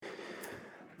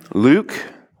Luke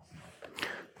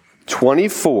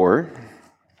 24,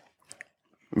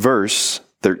 verse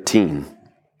 13.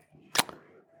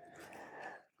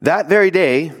 That very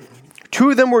day,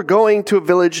 two of them were going to a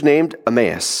village named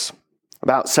Emmaus,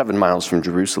 about 7 miles from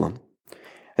Jerusalem.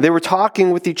 And they were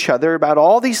talking with each other about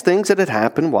all these things that had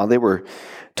happened. While they were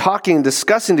talking and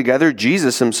discussing together,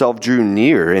 Jesus himself drew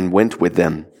near and went with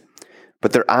them.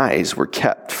 But their eyes were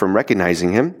kept from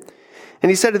recognizing him. And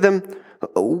he said to them,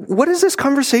 "What is this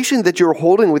conversation that you're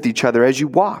holding with each other as you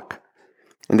walk?"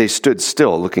 And they stood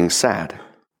still, looking sad.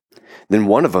 Then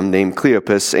one of them, named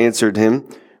Cleopas, answered him,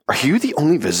 "Are you the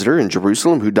only visitor in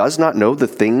Jerusalem who does not know the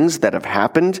things that have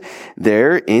happened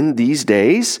there in these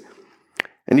days?"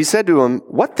 And he said to him,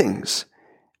 "What things?"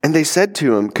 And they said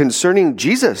to him, "Concerning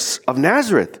Jesus of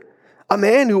Nazareth, a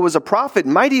man who was a prophet,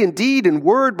 mighty in deed and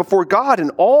word before God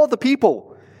and all the people,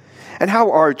 and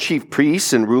how our chief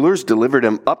priests and rulers delivered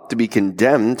him up to be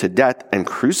condemned to death and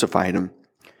crucified him.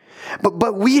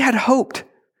 But we had hoped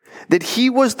that he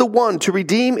was the one to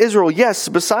redeem Israel. Yes,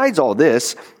 besides all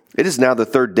this, it is now the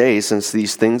third day since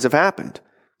these things have happened.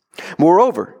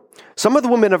 Moreover, some of the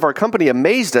women of our company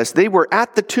amazed us. They were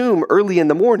at the tomb early in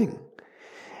the morning.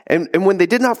 And when they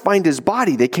did not find his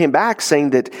body, they came back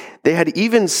saying that they had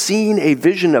even seen a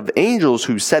vision of angels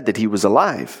who said that he was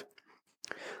alive.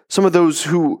 Some of those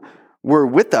who were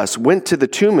with us went to the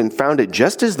tomb and found it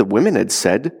just as the women had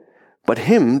said, but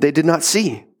him they did not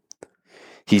see."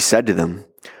 He said to them,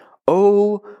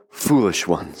 "O foolish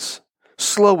ones,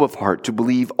 slow of heart to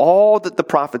believe all that the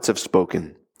prophets have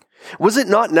spoken. Was it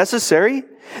not necessary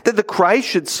that the Christ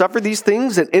should suffer these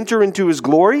things and enter into his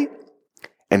glory?"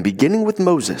 And beginning with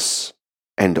Moses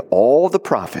and all the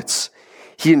prophets,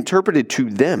 he interpreted to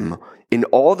them in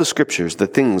all the scriptures the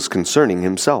things concerning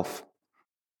himself.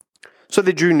 So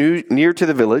they drew near to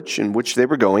the village in which they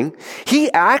were going.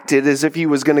 He acted as if he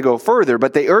was going to go further,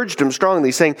 but they urged him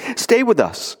strongly, saying, "Stay with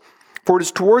us, for it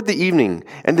is toward the evening,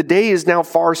 and the day is now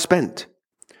far spent."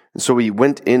 And so he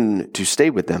went in to stay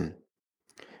with them.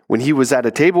 When he was at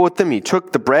a table with them, he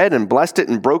took the bread and blessed it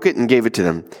and broke it and gave it to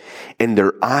them. And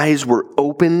their eyes were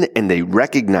opened and they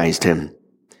recognized him.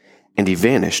 And he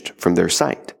vanished from their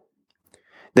sight.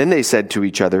 Then they said to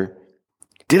each other,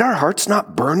 "Did our hearts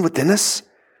not burn within us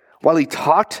while he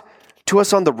talked to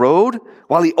us on the road,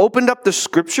 while he opened up the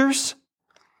scriptures?"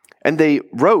 And they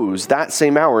rose that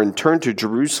same hour and turned to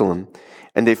Jerusalem.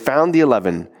 And they found the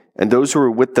 11 and those who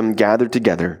were with them gathered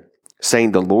together,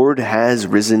 saying, "The Lord has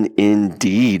risen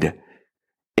indeed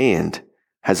and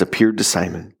has appeared to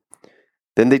Simon."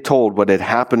 Then they told what had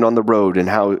happened on the road and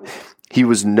how he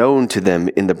was known to them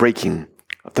in the breaking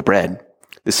of the bread.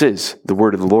 This is the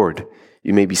word of the Lord.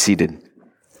 You may be seated.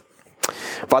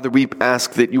 Father, we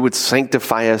ask that you would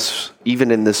sanctify us even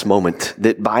in this moment,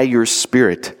 that by your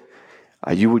Spirit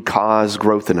you would cause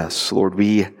growth in us. Lord,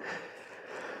 we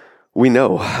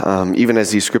know, even as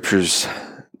these scriptures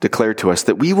declare to us,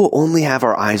 that we will only have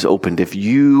our eyes opened if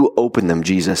you open them,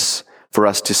 Jesus, for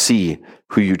us to see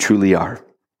who you truly are.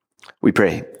 We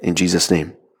pray in Jesus'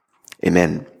 name.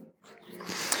 Amen.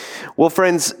 Well,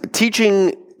 friends,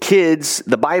 teaching kids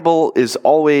the Bible is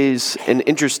always an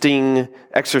interesting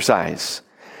exercise.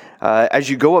 As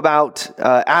you go about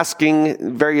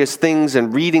asking various things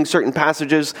and reading certain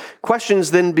passages,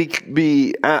 questions then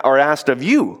are asked of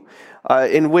you,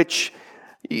 in which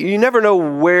you never know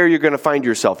where you're going to find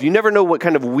yourself. You never know what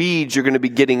kind of weeds you're going to be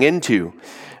getting into.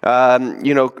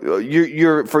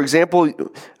 For example,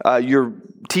 you're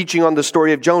teaching on the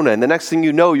story of Jonah, and the next thing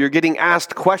you know, you're getting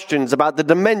asked questions about the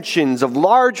dimensions of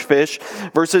large fish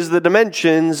versus the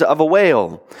dimensions of a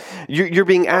whale. You're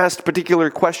being asked particular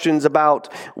questions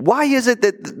about why is it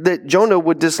that Jonah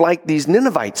would dislike these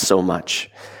Ninevites so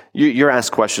much? You're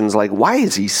asked questions like, why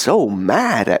is he so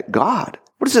mad at God?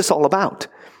 What is this all about?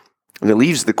 And it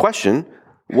leaves the question,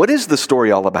 what is the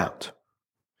story all about?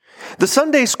 The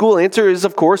Sunday school answer is,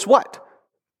 of course, what?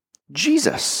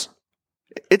 Jesus.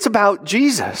 It's about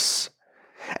Jesus.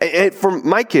 And for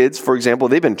my kids, for example,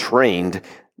 they've been trained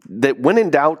that when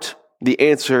in doubt, the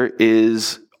answer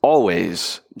is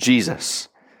always Jesus.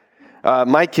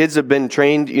 My kids have been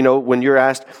trained, when you're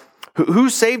asked, who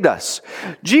saved us?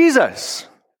 Jesus.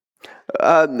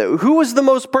 Who was the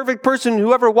most perfect person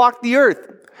who ever walked the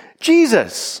earth?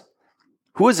 Jesus.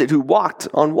 Who is it who walked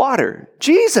on water?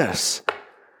 Jesus.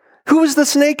 Who was the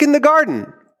snake in the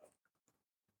garden?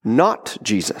 Not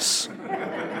Jesus.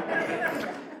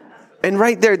 And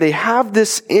right there, they have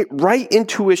this right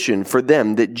intuition for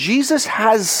them that Jesus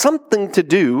has something to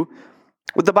do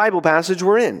with the Bible passage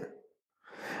we're in.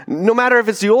 No matter if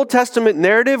it's the Old Testament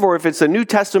narrative or if it's a New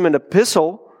Testament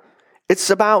epistle, it's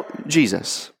about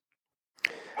Jesus.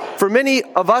 For many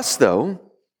of us, though,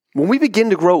 When we begin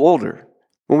to grow older,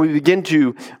 when we begin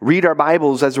to read our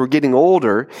Bibles as we're getting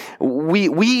older,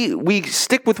 we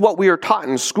stick with what we are taught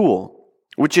in school,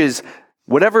 which is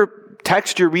whatever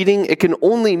text you're reading, it can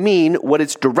only mean what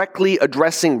it's directly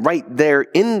addressing right there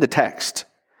in the text.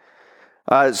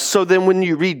 So then when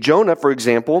you read Jonah, for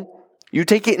example, you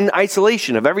take it in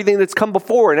isolation of everything that's come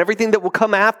before and everything that will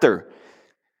come after.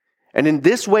 And in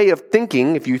this way of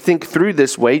thinking, if you think through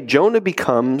this way, Jonah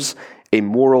becomes a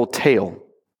moral tale.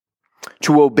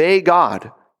 To obey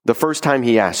God the first time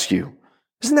he asks you.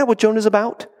 Isn't that what Jonah's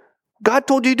about? God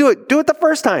told you to do it. Do it the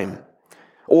first time.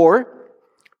 Or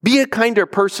be a kinder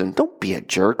person. Don't be a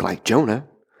jerk like Jonah.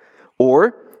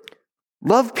 Or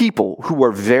love people who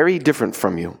are very different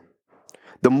from you.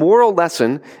 The moral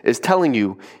lesson is telling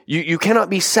you, you cannot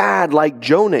be sad like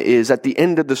Jonah is at the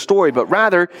end of the story, but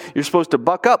rather you're supposed to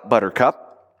buck up,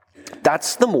 Buttercup.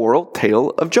 That's the moral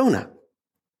tale of Jonah.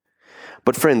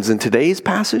 But friends, in today's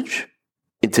passage,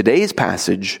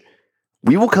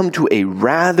 we will come to a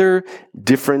rather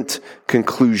different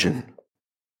conclusion.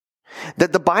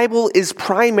 That the Bible is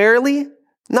primarily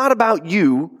not about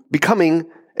you becoming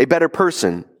a better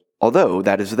person, although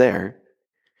that is there.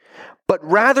 But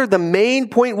rather the main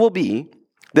point will be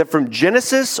that from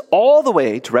Genesis all the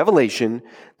way to Revelation,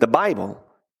 the Bible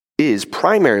is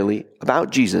primarily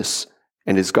about Jesus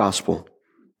and his gospel.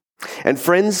 And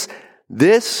friends,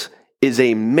 this is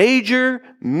a major,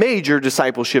 major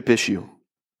discipleship issue.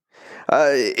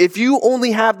 If you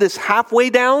only have this halfway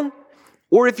down,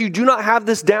 or if you do not have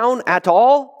this down at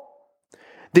all,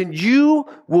 then you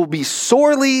will be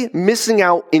sorely missing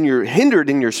out hindered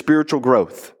in your spiritual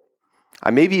growth. I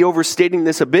may be overstating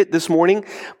this a bit this morning,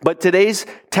 but today's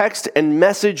text and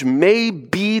message may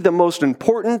be the most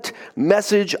important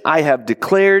message I have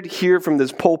declared here from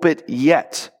this pulpit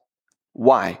yet.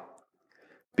 Why?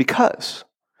 Because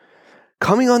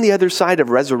coming on the other side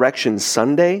of Resurrection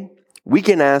Sunday, we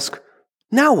can ask,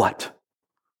 now what?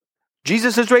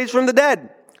 Jesus is raised from the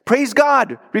dead. Praise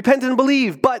God. Repent and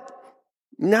believe. But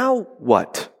now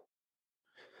what?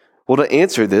 Well, to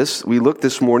answer this, we look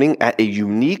this morning at a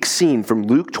unique scene from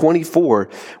Luke 24,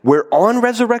 where on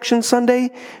Resurrection Sunday,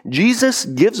 Jesus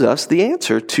gives us the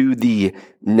answer to the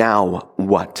now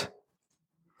what.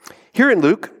 Here in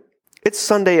Luke, it's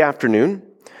Sunday afternoon.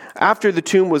 After the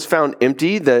tomb was found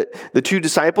empty, the two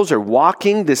disciples are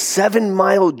walking this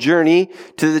 7-mile journey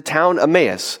to the town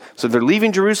Emmaus. So they're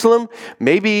leaving Jerusalem.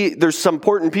 Maybe there's some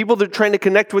important people they're trying to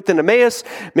connect with in Emmaus.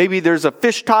 Maybe there's a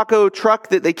fish taco truck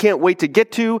that they can't wait to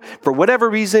get to. For whatever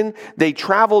reason, they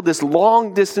travel this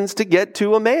long distance to get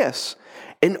to Emmaus.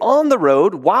 And on the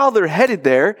road, while they're headed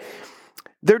there,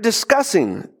 they're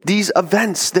discussing these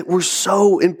events that were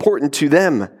so important to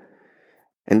them.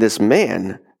 And this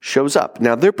man shows up.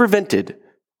 Now they're prevented.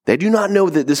 They do not know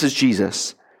that this is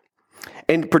Jesus.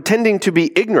 And pretending to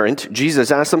be ignorant,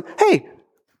 Jesus asks them, hey,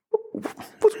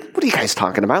 what are you guys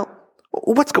talking about?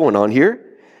 What's going on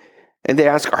here? And they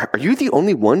ask, are you the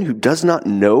only one who does not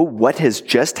know what has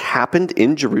just happened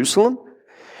in Jerusalem?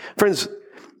 Friends,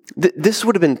 this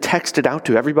would have been texted out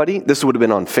to everybody. This would have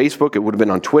been on Facebook. It would have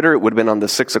been on Twitter. It would have been on the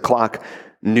 6 o'clock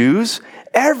news.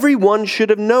 Everyone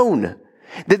should have known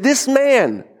that this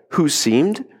man who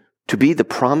seemed to be the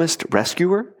promised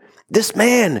rescuer, this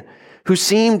man who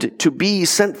seemed to be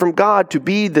sent from God to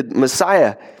be the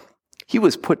Messiah, he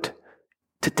was put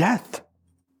to death.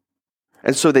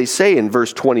 And so they say in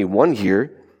verse 21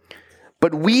 here,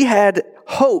 but we had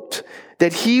hoped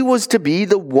that he was to be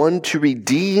the one to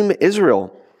redeem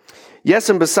Israel. Yes,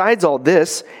 and besides all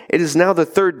this, it is now the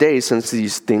 3rd day since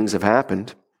these things have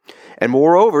happened. And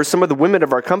moreover, some of the women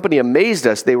of our company amazed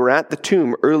us. They were at the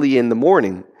tomb early in the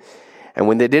morning. And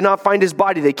when they did not find his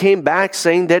body, they came back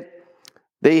saying that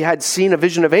they had seen a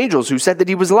vision of angels who said that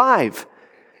he was alive.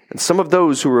 And some of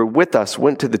those who were with us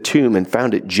went to the tomb and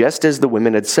found it just as the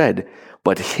women had said,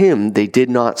 but him they did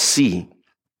not see.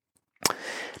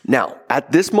 Now,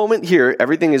 at this moment here,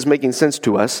 everything is making sense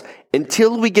to us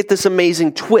until we get this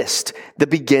amazing twist that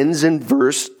begins in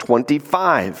verse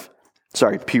 25.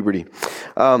 Sorry, puberty.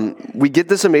 We get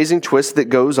this amazing twist that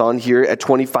goes on here at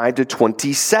 25 to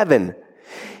 27.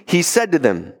 He said to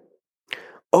them,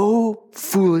 O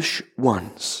foolish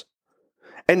ones,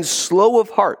 and slow of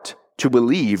heart to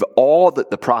believe all that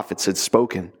the prophets had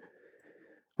spoken.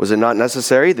 Was it not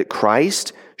necessary that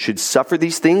Christ should suffer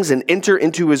these things and enter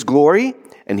into his glory?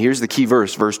 And here's the key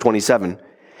verse, verse 27.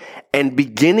 And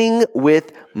beginning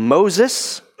with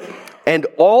Moses and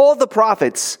all the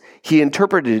prophets, he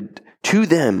interpreted to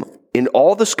them in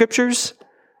all the scriptures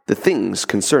the things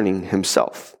concerning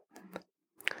himself.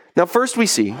 Now, first we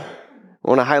see I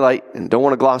want to highlight and don't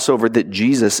want to gloss over that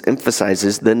Jesus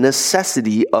emphasizes the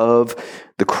necessity of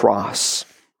the cross.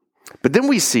 But then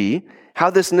we see how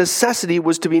this necessity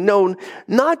was to be known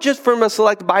not just from a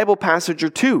select Bible passage or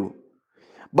two,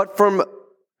 but from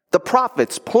the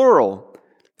prophets, plural,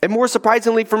 and more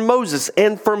surprisingly from Moses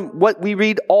and from what we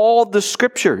read all the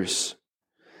scriptures.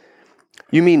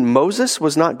 You mean Moses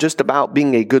was not just about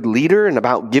being a good leader and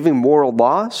about giving moral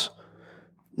laws?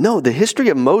 No, the history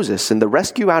of Moses and the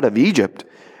rescue out of Egypt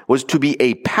was to be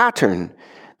a pattern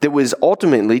that was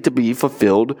ultimately to be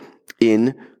fulfilled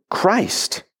in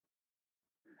Christ.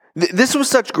 This was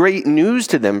such great news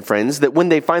to them, friends, that when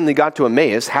they finally got to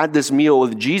Emmaus, had this meal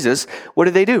with Jesus,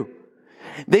 what do?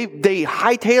 They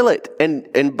hightail it,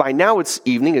 and by now it's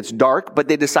evening, it's dark, but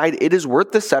they decide it is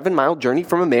worth the 7-mile journey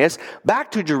from Emmaus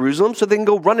back to Jerusalem so they can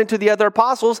go run into the other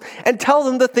apostles and tell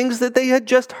them the things that they had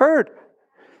just heard.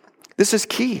 This is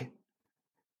key.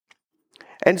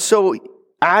 And so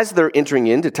as they're entering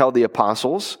in to tell the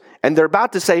apostles, and they're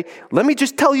about to say, let me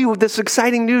just tell you this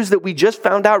exciting news that we just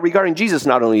found out regarding Jesus.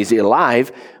 Not only is he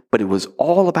alive, but it was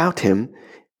all about him.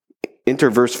 Enter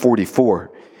verse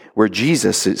 44, where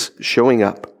Jesus is showing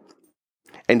up.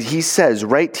 And he says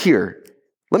right here,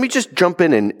 let me just jump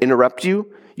in and interrupt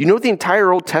you. You know the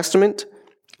entire Old Testament?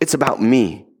 It's about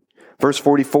me. Verse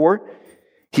 44,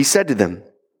 he said to them,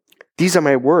 these are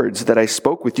my words that I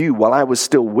spoke with you while I was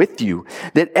still with you,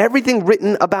 that everything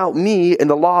written about me in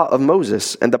the law of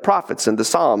Moses and the prophets and the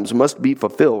Psalms must be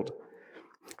fulfilled.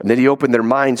 And then he opened their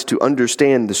minds to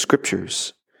understand the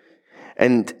scriptures.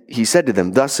 And he said to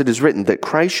them, thus it is written that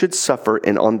Christ should suffer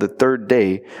and on the third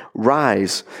day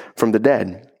rise from the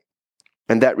dead,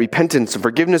 and that repentance and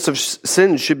forgiveness of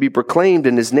sins should be proclaimed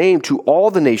in his name to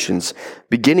all the nations,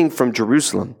 beginning from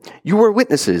Jerusalem. You are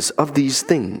witnesses of these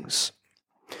things.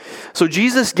 So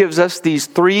Jesus gives us these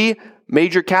 3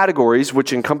 major categories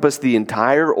which encompass the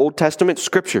entire Old Testament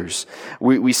scriptures.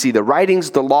 We see the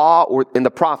writings, the law, or in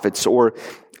the prophets, or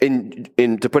in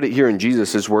to put it here in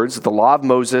Jesus' words, the law of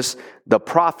Moses, the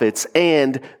prophets,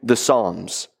 and the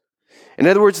Psalms. In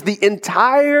other words, the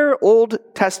entire Old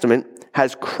Testament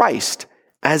has Christ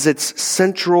as its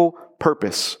central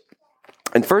purpose.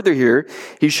 And further here,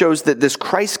 he shows that this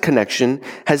Christ connection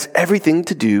has everything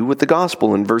to do with the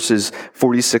gospel in verses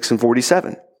 46 and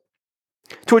 47.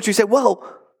 To which we say, well,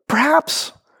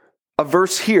 perhaps a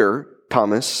verse here,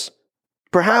 Thomas,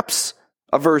 perhaps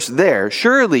a verse there.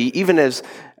 Surely, even as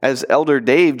Elder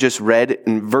Dave just read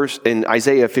in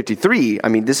Isaiah 53, I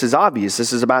mean, this is obvious.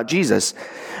 This is about Jesus.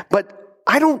 But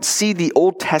I don't see the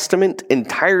Old Testament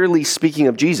entirely speaking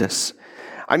of Jesus.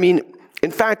 I mean, in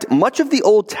fact, much of the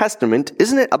Old Testament,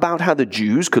 isn't it about how the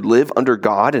Jews could live under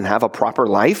God and have a proper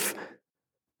life?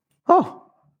 Oh,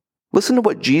 listen to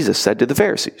what Jesus said to the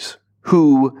Pharisees,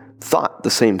 who thought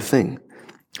the same thing.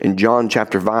 In John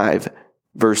chapter 5,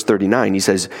 verse 39, he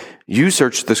says, you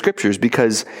search the scriptures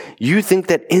because you think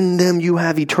that in them you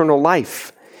have eternal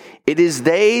life. It is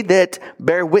they that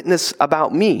bear witness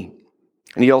about me.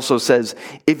 And he also says,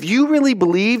 if you really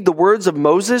believe the words of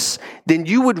Moses, then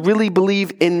you would really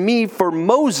believe in me, for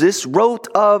Moses wrote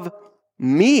of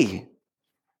me.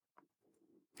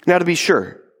 Now, to be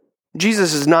sure,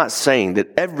 Jesus is not saying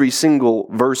that every single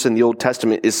verse in the Old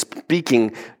Testament is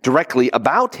speaking directly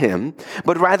about him,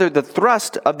 but rather the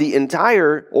thrust of the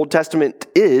entire Old Testament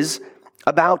is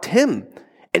about him.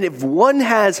 And if one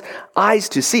has eyes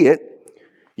to see it,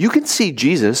 you can see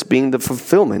Jesus being the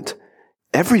fulfillment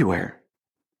everywhere.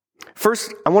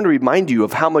 First, I want to remind you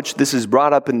of how much this is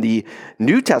brought up in the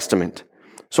New Testament.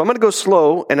 So I'm going to go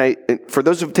slow, and for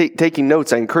those of taking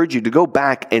notes, I encourage you to go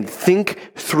back and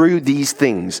think through these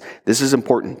things. This is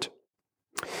important.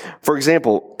 For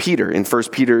example, Peter, in 1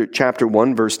 Peter chapter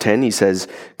 1, verse 10, he says,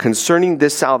 concerning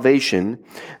this salvation,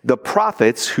 the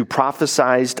prophets who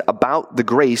prophesied about the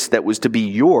grace that was to be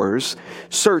yours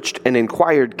searched and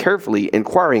inquired carefully,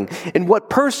 inquiring in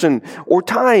what person or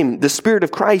time the Spirit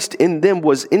of Christ in them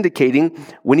was indicating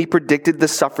when he predicted the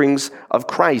sufferings of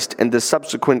Christ and the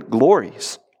subsequent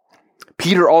glories.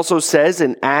 Peter also says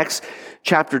in Acts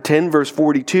chapter 10, verse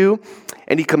 42,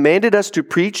 and he commanded us to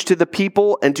preach to the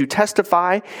people and to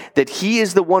testify that he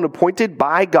is the one appointed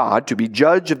by God to be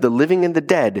judge of the living and the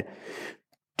dead.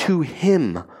 To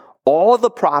him, all the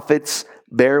prophets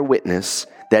bear witness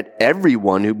that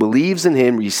everyone who believes in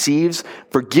him receives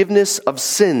forgiveness of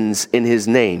sins in his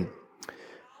name.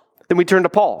 Then we turn to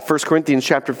Paul, 1 Corinthians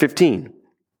chapter 15.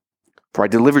 For I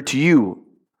delivered to you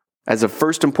as of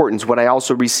first importance what I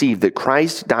also received, that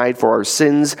Christ died for our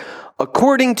sins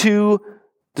according to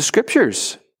the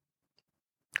scriptures.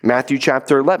 Matthew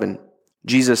chapter 11,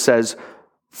 Jesus says,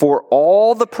 for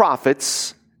all the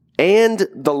prophets and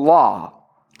the law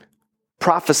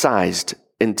prophesied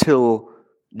until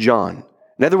John.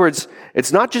 In other words,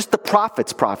 it's not just the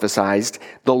prophets prophesied.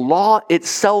 The law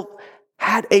itself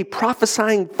had a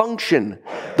prophesying function.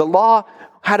 The law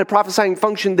had a prophesying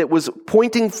function that was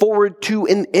pointing forward to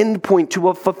an end point, to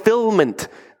a fulfillment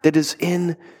that is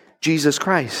in Jesus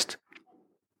Christ.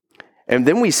 And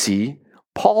then we see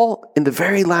Paul in the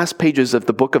very last pages of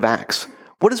the book of Acts.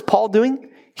 What is Paul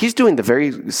doing? He's doing the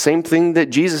very same thing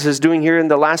that Jesus is doing here in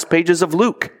the last pages of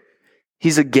Luke.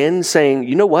 He's again saying,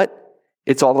 you know what?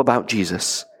 It's all about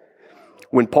Jesus.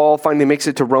 When Paul finally makes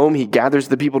it to Rome, he gathers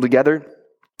the people together,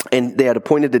 and they had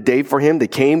appointed a day for him. They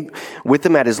came with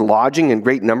him at his lodging in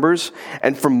great numbers,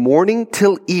 and from morning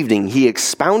till evening he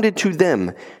expounded to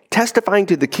them, testifying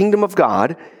to the kingdom of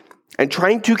God, and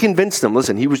trying to convince them.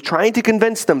 Listen, he was trying to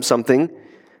convince them something,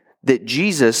 that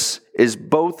Jesus is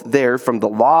both there from the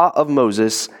law of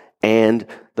Moses and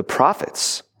the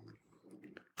prophets.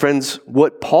 Friends,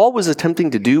 what Paul was attempting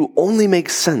to do only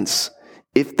makes sense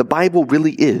if the Bible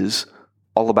really is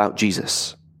all about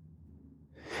Jesus.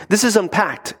 This is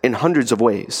unpacked in hundreds of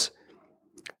ways.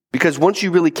 Because once you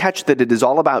really catch that it is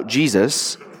all about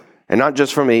Jesus, and not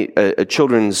just from a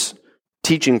children's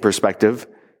teaching perspective,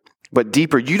 but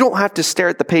deeper, you don't have to stare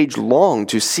at the page long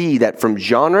to see that from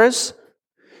genres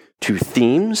to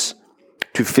themes,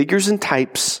 to figures and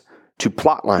types, to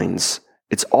plot lines,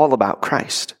 it's all about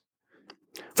Christ.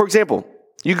 For example,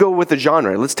 you go with the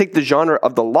genre. Let's take the genre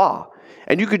of the law.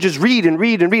 And you could just read and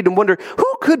read and read and wonder,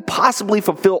 who could possibly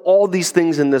fulfill all these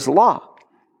things in this law?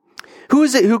 Who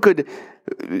is it who could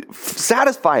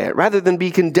satisfy it rather than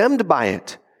be condemned by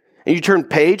it? And you turn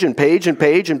page and page and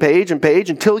page and page and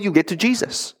page until you get to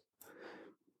Jesus.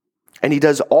 And he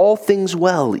does all things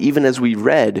well, even as we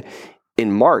read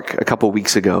in Mark a couple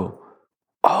weeks ago.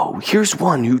 Oh, here's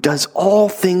one who does all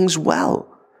things well.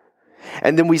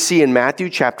 And then we see in Matthew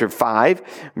chapter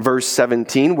 5, verse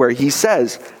 17, where he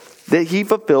says that he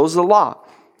fulfills the law.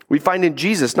 We find in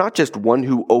Jesus not just one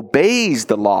who obeys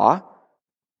the law,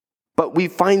 but we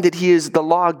find that he is the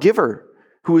lawgiver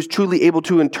who is truly able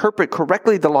to interpret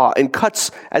correctly the law and cuts,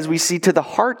 as we see, to the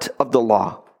heart of the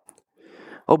law.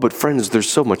 Oh, but friends, there's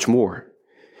so much more.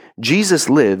 Jesus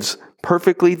lives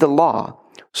perfectly the law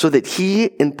so that he,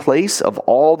 in place of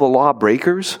all the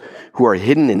lawbreakers who are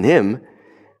hidden in him,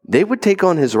 they would take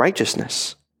on his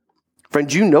righteousness.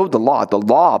 Friends, you know the law. The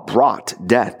law brought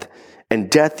death, and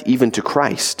death even to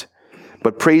Christ.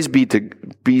 But praise be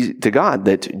to God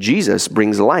that Jesus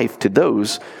brings life to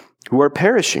those who are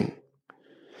perishing.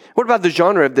 What about the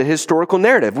genre of the historical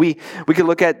narrative? We could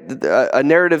look at a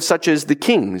narrative such as the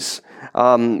Kings.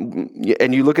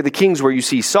 And you look at the Kings where you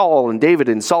see Saul and David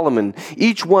and Solomon,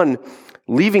 each one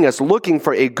leaving us looking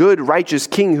for a good, righteous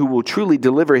king who will truly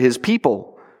deliver his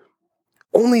people.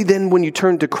 Only then when you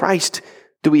turn to Christ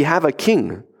do we have a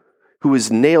king who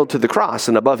is nailed to the cross,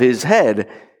 and above his head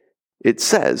it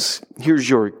says, here's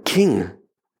your king.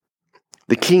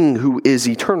 The king who is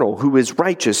eternal, who is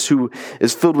righteous, who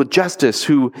is filled with justice,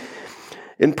 who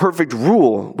in perfect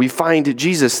rule. We find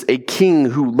Jesus a king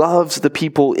who loves the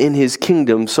people in his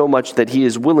kingdom so much that he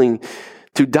is willing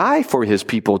to die for his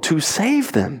people, to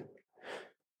save them.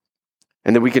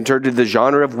 And then we can turn to the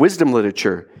genre of wisdom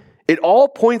literature. It all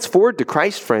points forward to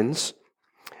Christ, friends.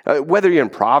 Whether you're in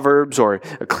Proverbs or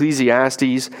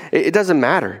Ecclesiastes, it doesn't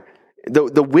matter.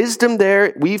 The wisdom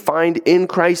there we find in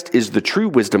Christ is the true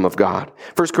wisdom of God.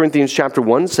 1 Corinthians chapter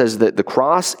 1 says that the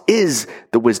cross is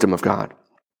the wisdom of God.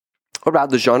 What about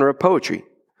the genre of poetry,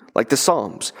 like the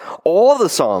Psalms? All the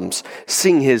Psalms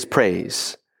sing his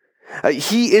praise.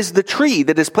 He is the tree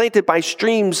that is planted by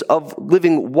streams of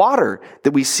living water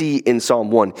that we see in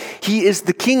Psalm 1. He is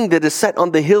the king that is set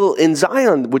on the hill in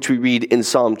Zion, which we read in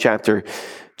Psalm chapter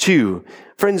 2.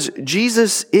 Friends,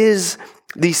 Jesus is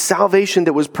the salvation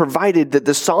that was provided that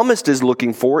the psalmist is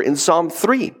looking for in Psalm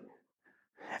 3.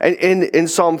 And in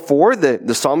Psalm 4,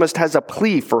 the psalmist has a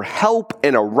plea for help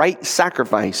and a right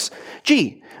sacrifice.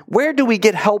 Gee, where do we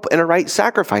get help and a right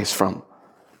sacrifice from?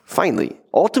 Finally,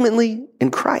 ultimately,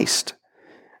 in Christ.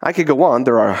 I could go on.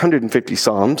 There are 150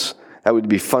 Psalms. That would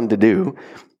be fun to do.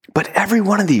 But every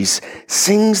one of these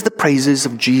sings the praises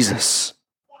of Jesus.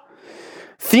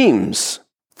 Themes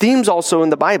also in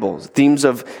the Bible, themes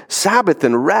of Sabbath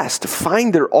and rest,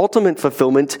 find their ultimate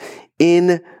fulfillment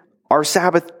in our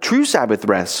true Sabbath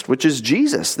rest, which is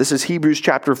Jesus. This is Hebrews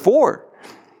chapter 4.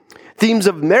 Themes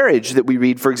of marriage that we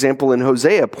read, for example, in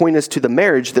Hosea, point us to the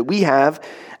marriage that we have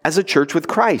as a church with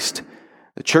Christ.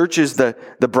 The church is the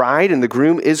bride and the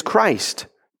groom is Christ.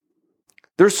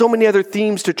 There are so many other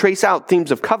themes to trace out,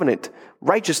 themes of covenant,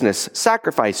 righteousness,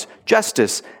 sacrifice,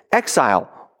 justice, exile.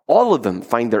 All of them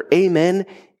find their amen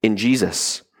in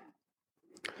Jesus.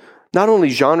 Not only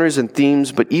genres and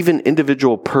themes, but even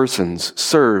individual persons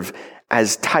serve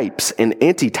as types and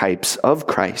antitypes of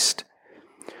Christ.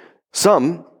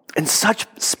 Some, in such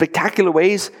spectacular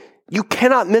ways, you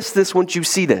cannot miss this once you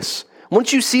see this.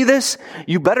 Once you see this,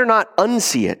 you better not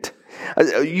unsee it.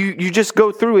 You just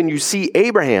go through and you see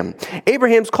Abraham.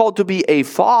 Abraham's called to be a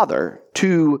father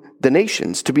to the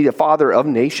nations, to be a father of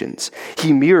nations.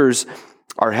 He mirrors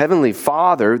our heavenly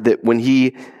Father that when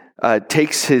he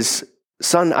takes his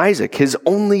son Isaac, his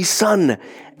only son,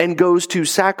 and goes to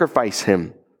sacrifice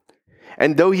him.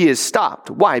 And though he is stopped,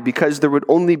 why? Because there would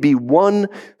only be one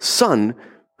son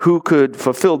who could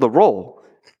fulfill the role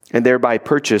and thereby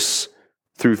purchase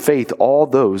through faith all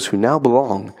those who now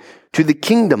belong to the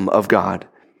kingdom of God,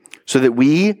 so that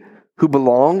we who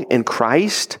belong in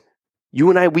Christ, you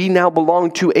and I, we now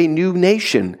belong to a new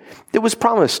nation that was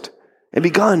promised and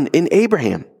begun in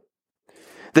Abraham.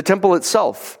 The temple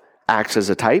itself acts as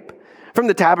a type. From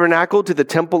the tabernacle to the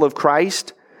temple of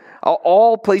Christ,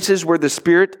 all places where the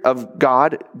Spirit of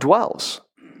God dwells,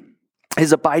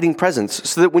 his abiding presence,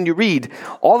 so that when you read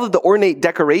all of the ornate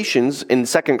decorations in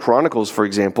 2 Chronicles, for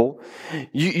example,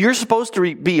 you're supposed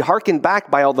to be hearkened back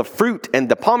by all the fruit and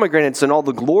the pomegranates and all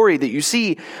the glory that you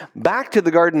see back to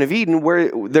the Garden of Eden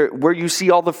where you see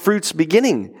all the fruits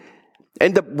beginning.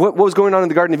 And what was going on in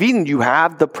the Garden of Eden, you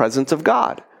have the presence of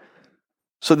God.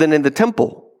 So then in the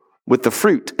temple, with the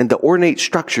fruit and the ornate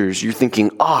structures, you're thinking,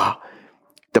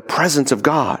 the presence of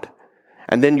God.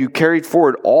 And then you carried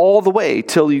forward all the way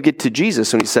till you get to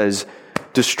Jesus and he says,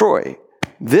 destroy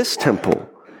this temple.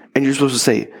 And you're supposed to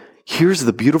say, here's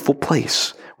the beautiful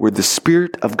place where the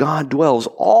Spirit of God dwells,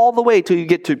 all the way till you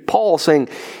get to Paul saying,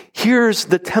 here's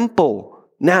the temple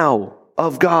now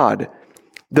of God,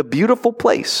 the beautiful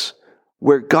place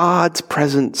where God's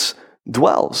presence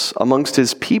dwells amongst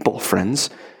his people, friends.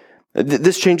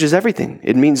 This changes everything.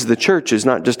 It means the church is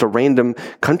not just a random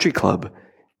country club.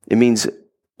 It means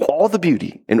all the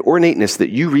beauty and ornateness that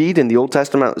you read in the Old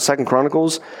Testament, 2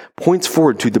 Chronicles, points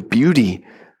forward to the beauty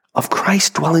of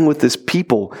Christ dwelling with his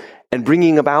people and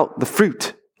bringing about the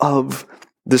fruit of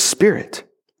the Spirit.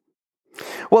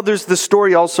 Well, there's the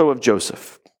story also of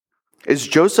Joseph. Is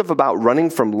Joseph about running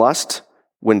from lust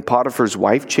when Potiphar's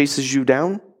wife chases you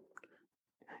down?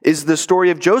 Is the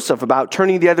story of Joseph about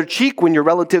turning the other cheek when your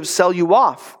relatives sell you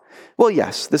off? Well,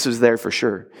 yes, this is there for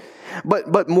sure.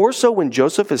 But more so when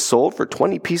Joseph is sold for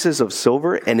 20 pieces of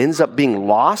silver and ends up being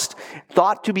lost,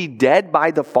 thought to be dead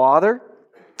by the father,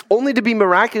 only to be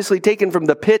miraculously taken from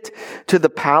the pit to the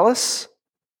palace.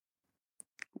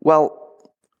 Well,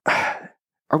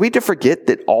 are we to forget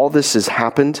that all this has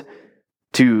happened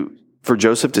for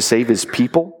Joseph to save his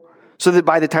people? So that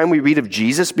by the time we read of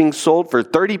Jesus being sold for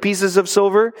 30 pieces of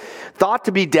silver, thought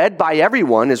to be dead by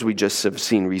everyone, as we just have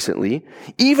seen recently,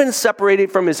 even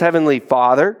separated from his heavenly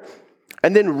Father,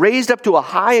 and then raised up to a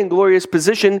high and glorious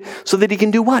position so that he can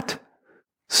do what?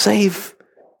 Save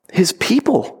his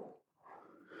people.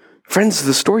 Friends,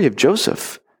 the story of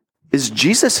Joseph is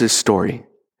Jesus' story.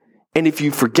 And if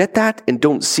you forget that and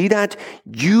don't see that,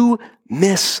 you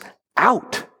miss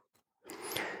out.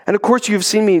 And of course, you've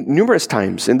seen me numerous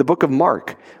times in the book of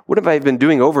Mark. What have I been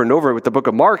doing over and over with the book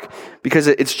of Mark? Because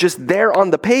it's just there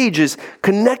on the page is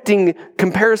connecting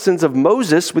comparisons of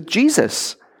Moses with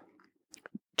Jesus.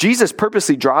 Jesus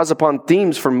purposely draws upon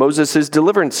themes from Moses'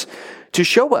 deliverance to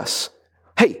show us,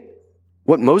 hey,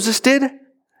 what Moses did,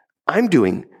 I'm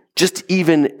doing, just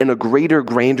even in a greater,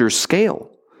 grander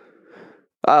scale.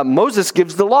 Moses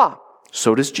gives the law.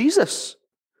 So does Jesus.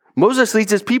 Moses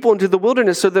leads his people into the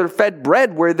wilderness so they're fed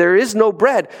bread where there is no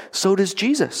bread. So does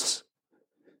Jesus.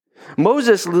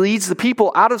 Moses leads the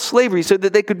people out of slavery so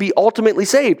that they could be ultimately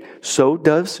saved. So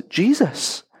does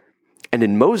Jesus. And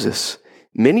in Moses,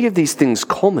 many of these things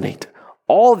culminate.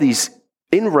 All these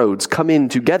inroads come in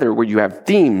together where you have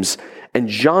themes and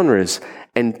genres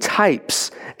and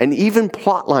types and even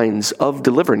plot lines of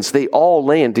deliverance. They all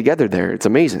land together there. It's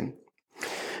amazing.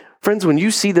 Friends, when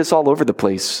you see this all over the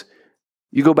place,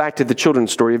 you go back to the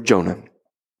children's story of Jonah,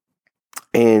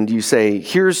 and you say,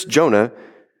 here's Jonah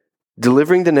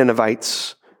delivering the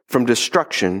Ninevites from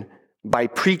destruction by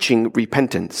preaching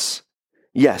repentance.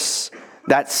 Yes,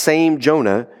 that same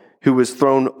Jonah who was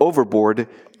thrown overboard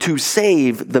to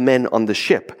save the men on the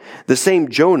ship. The same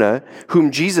Jonah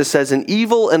whom Jesus says, an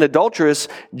evil and adulterous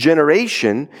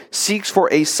generation seeks for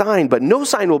a sign, but no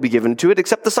sign will be given to it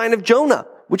except the sign of Jonah,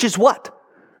 which is what?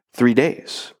 3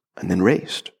 days, and then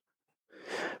raised.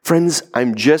 Friends,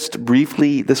 I'm just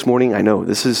briefly this morning, I know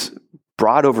this is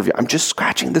broad overview. I'm just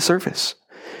scratching the surface.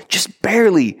 Just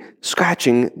barely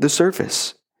scratching the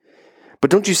surface. But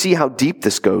don't you see how deep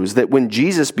this goes? That when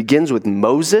Jesus begins with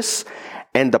Moses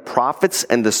and the prophets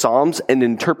and the Psalms and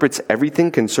interprets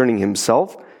everything concerning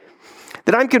himself,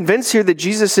 then I'm convinced here that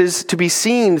Jesus is to be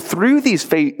seen through these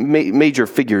major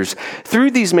figures,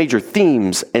 through these major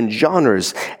themes and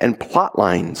genres and plot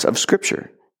lines of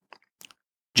Scripture.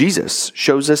 Jesus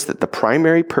shows us that the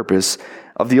primary purpose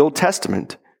of the Old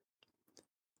Testament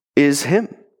is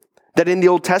him. That in the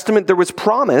Old Testament there was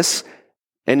promise,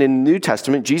 and in the New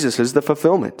Testament, Jesus is the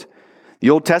fulfillment. The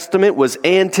Old Testament was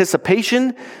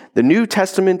anticipation. The New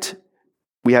Testament,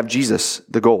 we have Jesus,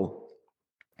 the goal.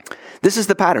 This is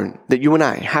the pattern that you and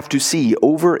I have to see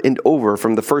over and over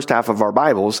from the first half of our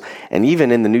Bibles, and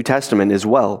even in the New Testament as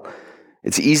well.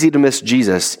 It's easy to miss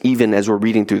Jesus, even as we're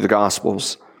reading through the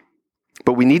Gospels.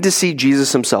 But we need to see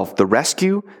Jesus himself, the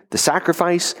rescue, the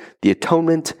sacrifice, the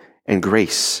atonement, and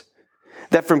grace.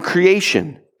 That from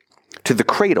creation to the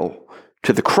cradle,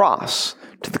 to the cross,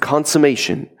 to the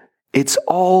consummation, it's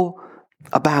all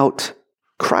about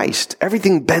Christ.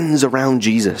 Everything bends around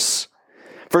Jesus.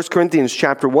 1 Corinthians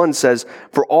chapter 1 says,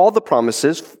 "For all the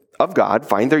promises of God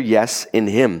find their yes in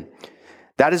him.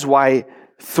 That is why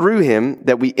through him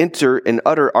that we enter and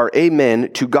utter our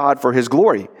amen to God for his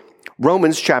glory."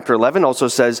 Romans chapter 11 also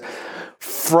says,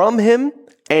 "From him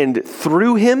and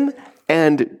through him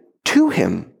and to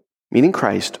him," meaning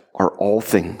Christ, "are all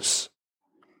things."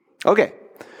 Okay,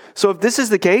 so if this is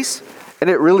the case, and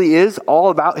it really is all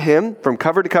about him from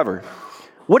cover to cover,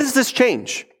 what does this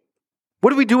change? What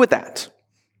do we do with that?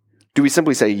 Do we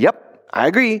simply say, "Yep, I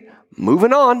agree,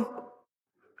 moving on"?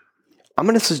 I'm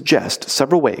going to suggest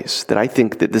several ways that I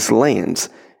think that this lands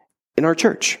in our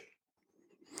church.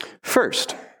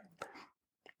 First,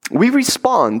 we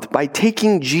respond by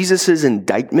taking Jesus'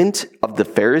 indictment of the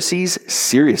Pharisees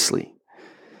seriously.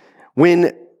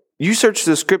 When you search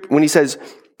the script, when he says,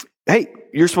 "Hey,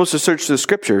 you're supposed to search the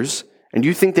scriptures, and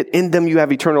you think that in them you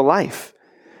have eternal life."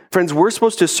 Friends, we're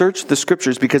supposed to search the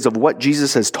scriptures because of what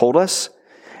Jesus has told us.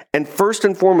 And first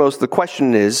and foremost, the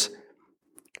question is,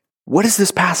 what does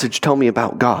this passage tell me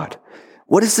about God?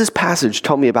 What does this passage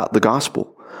tell me about the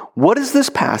gospel? What does this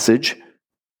passage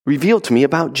reveal to me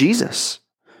about Jesus?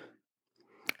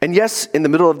 And yes, in the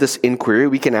middle of this inquiry,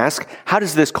 we can ask, how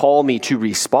does this call me to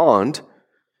respond?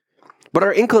 But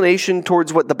our inclination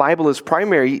towards what the Bible is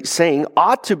primarily saying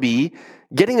ought to be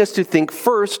getting us to think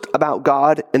first about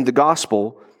God and the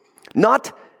gospel,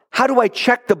 not how do I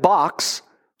check the box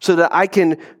so that I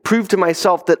can prove to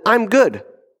myself that I'm good.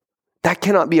 That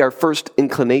cannot be our first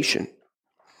inclination.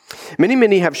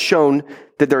 Many have shown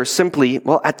that there are simply,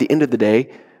 well, at the end of the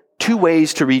day, two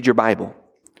ways to read your Bible.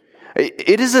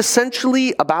 It is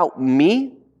essentially about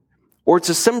me, or it's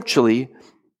essentially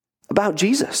about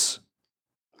Jesus.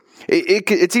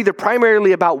 It's either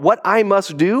primarily about what I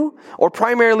must do, or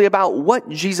primarily about what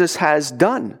Jesus has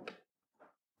done.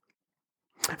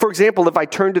 For example, if I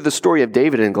turn to the story of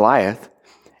David and Goliath,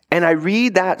 and I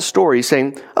read that story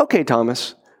saying, "Okay,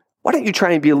 Thomas, why don't you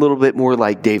try and be a little bit more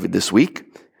like David this week?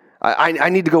 I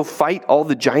need to go fight all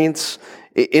the giants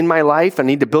in my life. I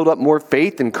need to build up more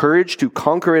faith and courage to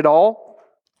conquer it all."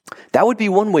 That would be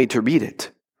one way to read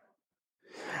it.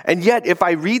 And yet, if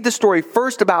I read the story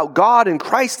first about God and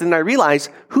Christ, then I realize,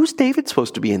 who's David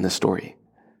supposed to be in this story?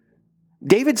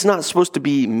 David's not supposed to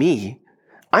be me.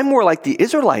 I'm more like the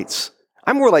Israelites.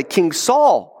 I'm more like King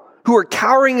Saul, who are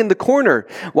cowering in the corner,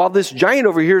 while this giant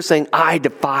over here is saying, "I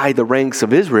defy the ranks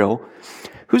of Israel."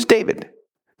 Who's David?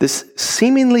 This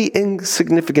seemingly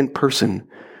insignificant person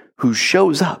who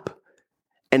shows up,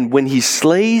 and when he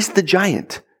slays the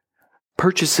giant,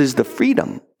 purchases the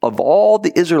freedom of all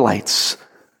the Israelites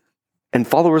and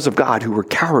followers of God who were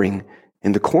cowering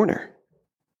in the corner.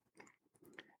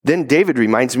 Then David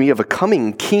reminds me of a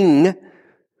coming king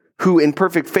who in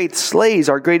perfect faith slays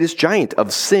our greatest giant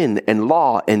of sin and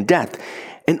law and death.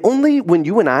 And only when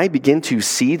you and I begin to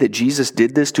see that Jesus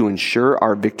did this to ensure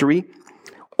our victory,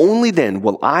 only then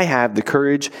will I have the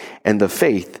courage and the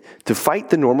faith to fight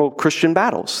the normal Christian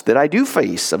battles that I do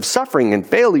face of suffering and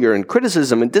failure and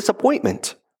criticism and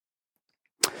disappointment.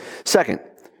 Second,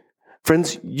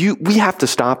 friends, we have to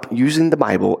stop using the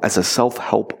Bible as a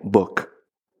self-help book.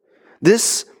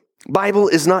 This Bible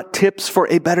is not tips for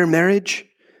a better marriage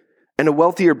and a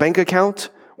wealthier bank account,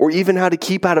 or even how to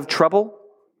keep out of trouble.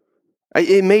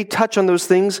 It may touch on those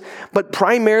things, but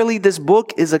primarily this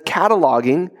book is a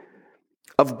cataloging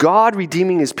of God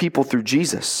redeeming his people through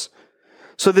Jesus.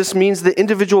 So this means that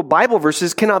individual Bible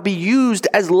verses cannot be used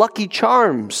as lucky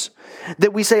charms,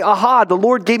 that we say, "Aha, the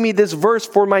Lord gave me this verse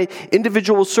for my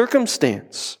individual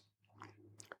circumstance."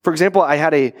 For example, I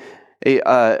had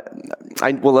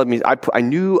I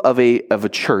knew of a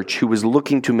church who was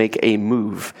looking to make a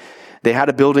move. They had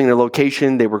a building in a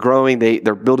location. They were growing.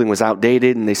 Their building was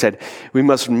outdated, and they said, we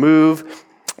must move.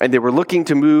 And they were looking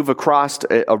to move across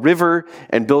a river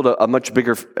and build a much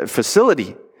bigger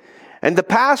facility. And the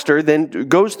pastor then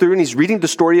goes through and he's reading the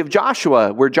story of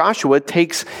Joshua, where Joshua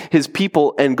takes his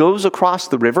people and goes across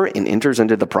the river and enters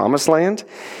into the promised land.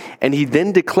 And he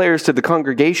then declares to the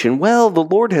congregation, well, the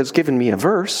Lord has given me a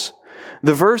verse.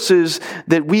 The verse is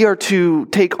that we are to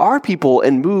take our people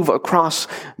and move across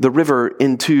the river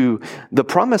into the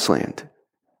promised land.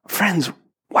 Friends,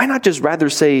 why not just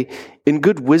rather say, in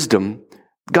good wisdom,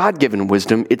 God-given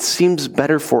wisdom, it seems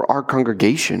better for our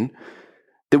congregation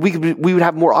that we would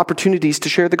have more opportunities to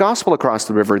share the gospel across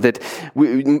the river, that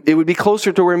it would be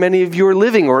closer to where many of you are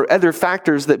living or other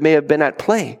factors that may have been at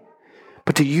play.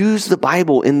 But to use the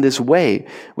Bible in this way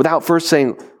without first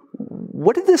saying,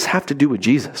 what did this have to do with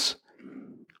Jesus?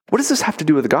 What does this have to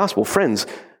do with the gospel? Friends,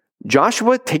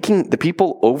 Joshua taking the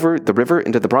people over the river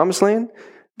into the promised land,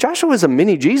 Joshua is a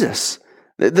mini Jesus.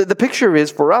 The picture is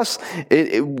for us,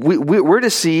 we're to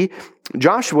see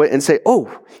Joshua and say,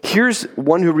 oh, here's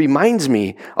one who reminds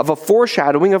me of a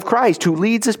foreshadowing of Christ who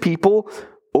leads his people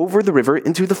over the river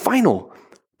into the final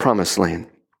promised land.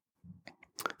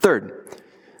 Third,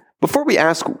 before we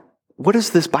ask, what does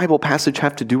this Bible passage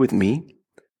have to do with me?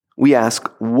 We ask,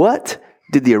 what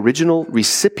did the original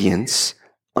recipients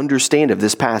understand of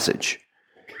this passage?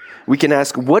 We can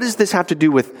ask, what does this have to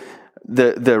do with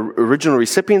the original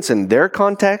recipients and their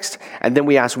context? And then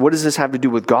we ask, what does this have to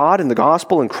do with God and the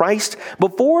gospel and Christ?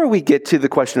 Before we get to the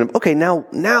question of, okay, now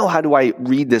how do I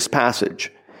read this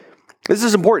passage? This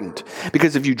is important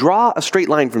because if you draw a straight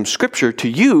line from Scripture to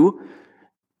you,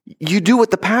 you do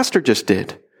what the pastor just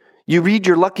did. You read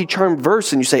your Lucky Charm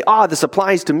verse and you say, this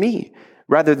applies to me,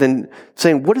 rather than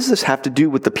saying, what does this have to do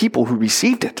with the people who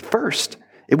received it first?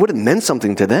 It would have meant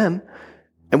something to them.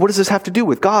 And what does this have to do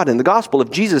with God and the gospel of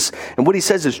Jesus and what he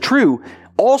says is true?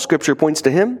 All Scripture points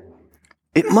to him.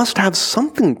 It must have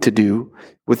something to do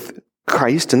with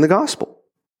Christ and the gospel.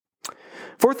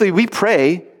 Fourthly, we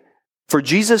pray for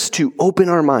Jesus to open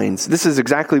our minds. This is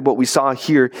exactly what we saw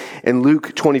here in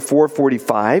Luke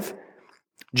 24:45.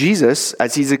 Jesus,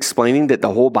 as he's explaining that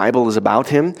the whole Bible is about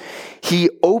him, he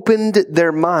opened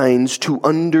their minds to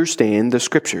understand the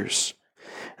Scriptures.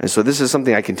 And so this is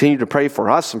something I continue to pray for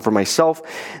us and for myself,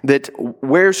 that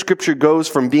where Scripture goes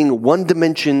from being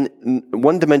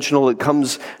one-dimensional, it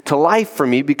comes to life for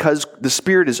me because the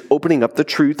Spirit is opening up the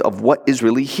truth of what is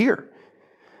really here.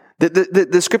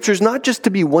 The Scripture is not just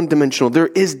to be one-dimensional. There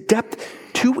is depth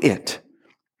to it.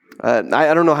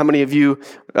 I don't know how many of you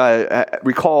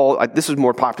recall, this was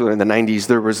more popular in the 90s,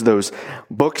 there was those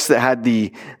books that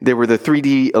they were the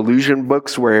 3D illusion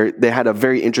books where they had a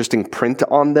very interesting print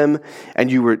on them,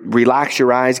 and you would relax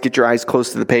your eyes, get your eyes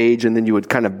close to the page, and then you would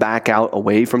kind of back out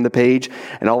away from the page,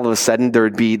 and all of a sudden there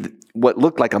would be what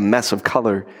looked like a mess of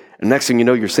color. And next thing you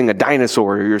know, you're seeing a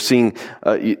dinosaur, or you're seeing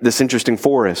this interesting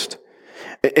forest.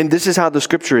 And this is how the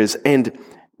Scripture is. And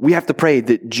we have to pray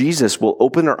that Jesus will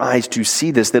open our eyes to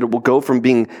see this, that it will go from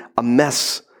being a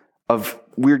mess of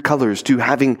weird colors to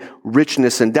having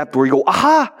richness and depth where you go,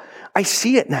 aha, I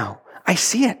see it now. I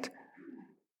see it.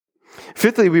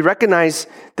 Fifthly, we recognize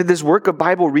that this work of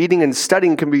Bible reading and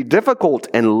studying can be difficult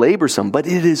and laborsome, but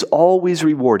it is always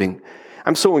rewarding.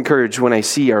 I'm so encouraged when I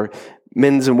see our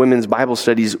men's and women's Bible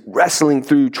studies wrestling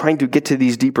through trying to get to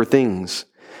these deeper things.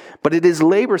 But it is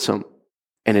laborsome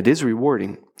and it is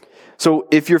rewarding. So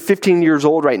if you're 15 years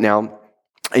old right now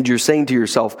and you're saying to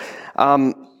yourself,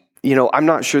 I'm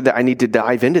not sure that I need to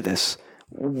dive into this.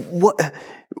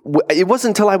 It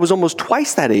wasn't until I was almost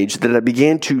twice that age that I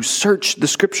began to search the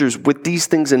Scriptures with these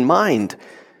things in mind.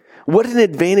 What an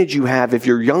advantage you have if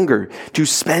you're younger to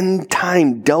spend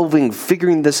time delving,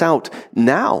 figuring this out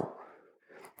now.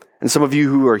 And some of you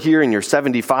who are here and you're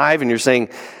 75 and you're saying,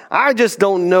 I just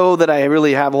don't know that I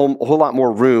really have a whole lot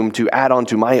more room to add on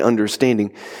to my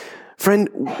understanding. Friend,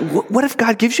 what if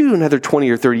God gives you another 20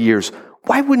 or 30 years?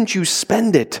 Why wouldn't you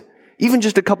spend it, even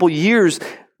just a couple years,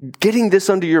 getting this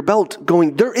under your belt,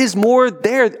 going, there is more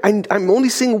there. I'm only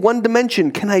seeing one dimension.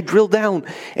 Can I drill down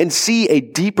and see a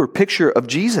deeper picture of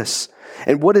Jesus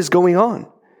and what is going on?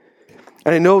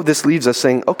 And I know this leaves us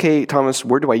saying, okay, Thomas,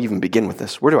 where do I even begin with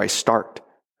this? Where do I start?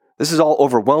 This is all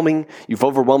overwhelming. You've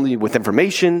overwhelmed me with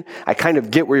information. I kind of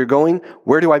get where you're going.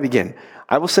 Where do I begin?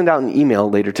 I will send out an email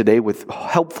later today with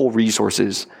helpful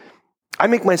resources. I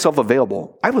make myself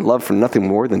available. I would love for nothing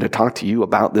more than to talk to you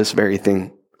about this very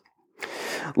thing.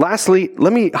 Lastly,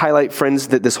 let me highlight, friends,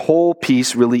 that this whole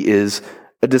piece really is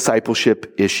a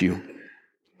discipleship issue.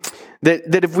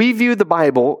 That if we view the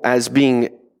Bible as being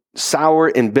sour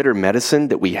and bitter medicine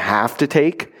that we have to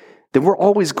take, then we're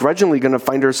always grudgingly going to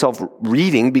find ourselves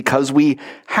reading because we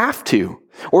have to.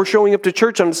 Or showing up to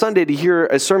church on Sunday to hear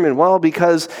a sermon, well,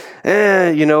 because,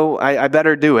 I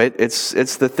better do it.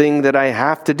 It's the thing that I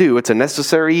have to do. It's a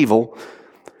necessary evil.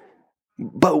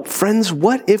 But friends,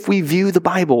 what if we view the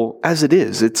Bible as it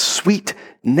is? It's sweet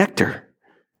nectar.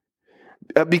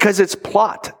 Because its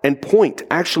plot and point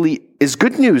actually is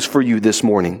good news for you this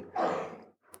morning.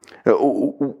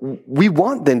 We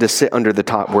want then to sit under the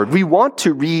top word. We want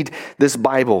to read this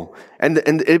Bible, and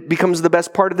it becomes the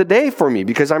best part of the day for me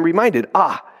because I'm reminded,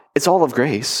 it's all of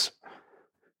grace.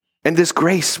 And this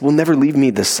grace will never leave me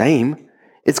the same.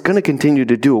 It's going to continue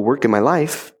to do a work in my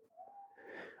life.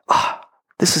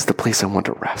 This is the place I want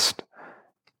to rest.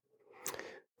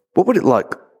 What would it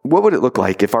look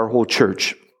like if our whole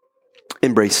church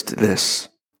embraced this?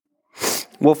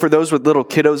 Well, for those with little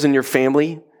kiddos in your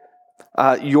family,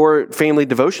 your family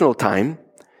devotional time,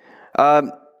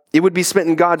 it would be spent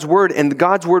in God's Word, and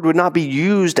God's Word would not be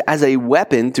used as a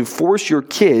weapon to force your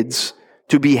kids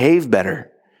to behave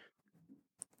better.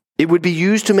 It would be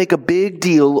used to make a big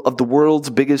deal of the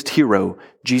world's biggest hero,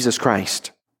 Jesus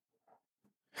Christ.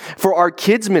 For our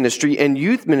kids' ministry and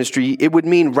youth ministry, it would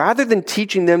mean rather than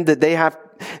teaching them that they have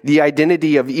the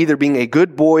identity of either being a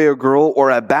good boy or girl or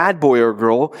a bad boy or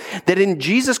girl, that in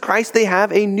Jesus Christ they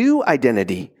have a new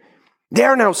identity. They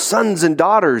are now sons and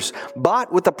daughters,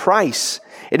 bought with a price.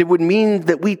 And it would mean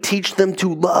that we teach them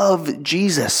to love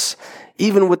Jesus,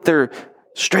 even with their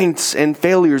strengths and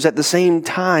failures at the same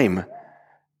time.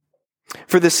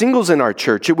 For the singles in our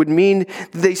church, it would mean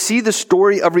that they see the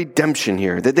story of redemption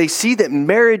here, that they see that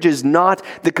marriage is not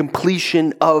the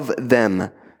completion of them.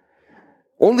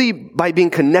 Only by being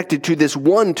connected to this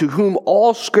one to whom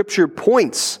all Scripture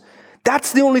points,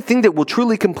 that's the only thing that will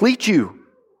truly complete you.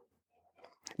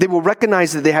 They will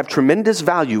recognize that they have tremendous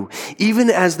value, even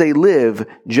as they live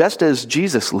just as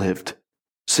Jesus lived,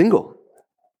 single.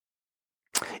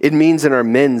 It means in our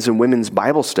men's and women's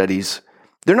Bible studies,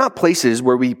 they're not places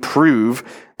where we prove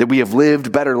that we have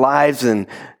lived better lives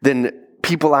than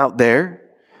people out there.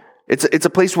 It's a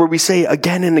place where we say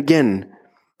again and again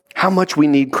how much we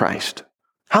need Christ,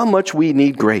 how much we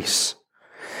need grace.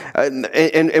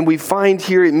 And we find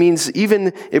here it means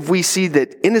even if we see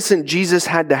that innocent Jesus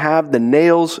had to have the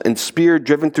nails and spear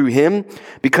driven through him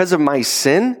because of my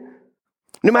sin,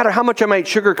 no matter how much I might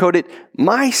sugarcoat it,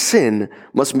 my sin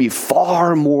must be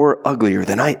far more uglier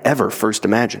than I ever first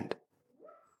imagined.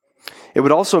 It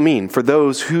would also mean for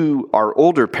those who are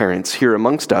older parents here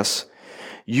amongst us,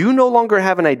 you no longer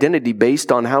have an identity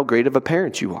based on how great of a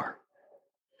parent you are,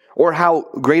 or how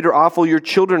great or awful your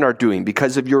children are doing,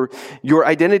 because of your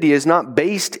identity is not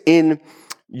based in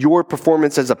your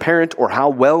performance as a parent or how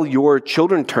well your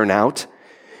children turn out.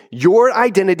 Your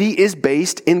identity is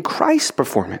based in Christ's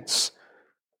performance.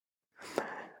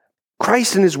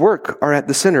 Christ and his work are at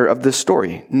the center of this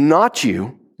story, not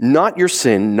you, not your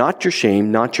sin, not your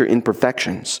shame, not your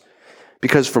imperfections.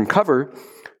 Because from cover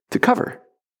to cover,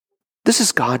 this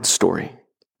is God's story.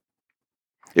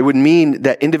 It would mean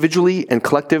that individually and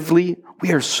collectively,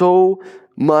 we are so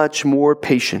much more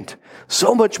patient,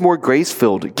 so much more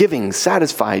grace-filled, giving,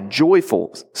 satisfied,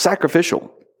 joyful,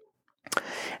 sacrificial.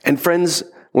 And friends,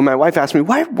 when my wife asked me,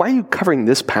 why are you covering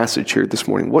this passage here this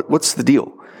morning? What's the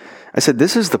deal? I said,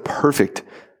 this is the perfect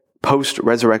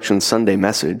post-resurrection Sunday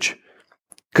message.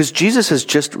 Because Jesus has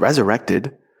just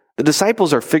resurrected. The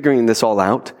disciples are figuring this all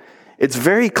out. It's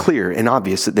very clear and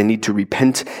obvious that they need to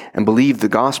repent and believe the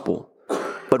gospel.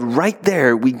 But right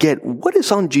there, we get what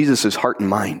is on Jesus' heart and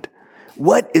mind.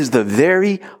 What is the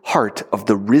very heart of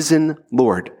the risen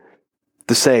Lord?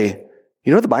 To say,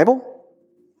 you know the Bible?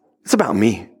 It's about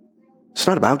me. It's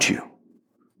not about you.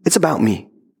 It's about me.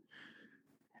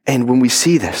 And when we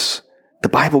see this, the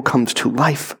Bible comes to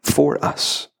life for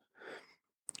us.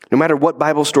 No matter what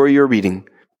Bible story you're reading,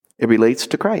 it relates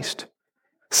to Christ.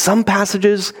 Some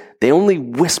passages, they only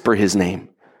whisper his name.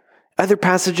 Other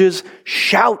passages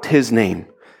shout his name.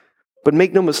 But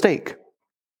make no mistake,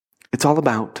 it's all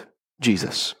about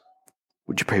Jesus.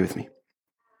 Would you pray with me?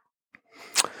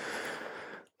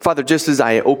 Father, just as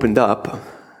I opened up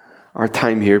our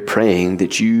time here praying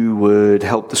that you would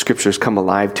help the Scriptures come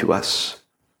alive to us,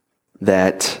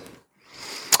 that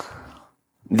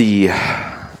the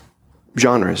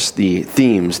genres, the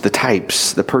themes, the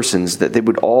types, the persons, that they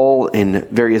would all in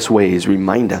various ways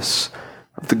remind us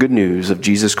of the good news of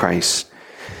Jesus Christ,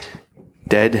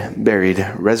 dead, buried,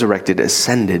 resurrected,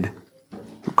 ascended,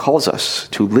 who calls us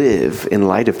to live in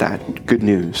light of that good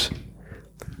news.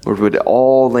 Lord, would it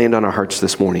all land on our hearts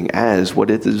this morning as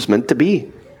what it is meant to be,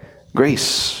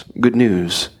 grace, good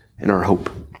news, and our hope.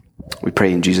 We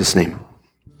pray in Jesus' name.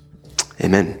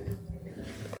 Amen.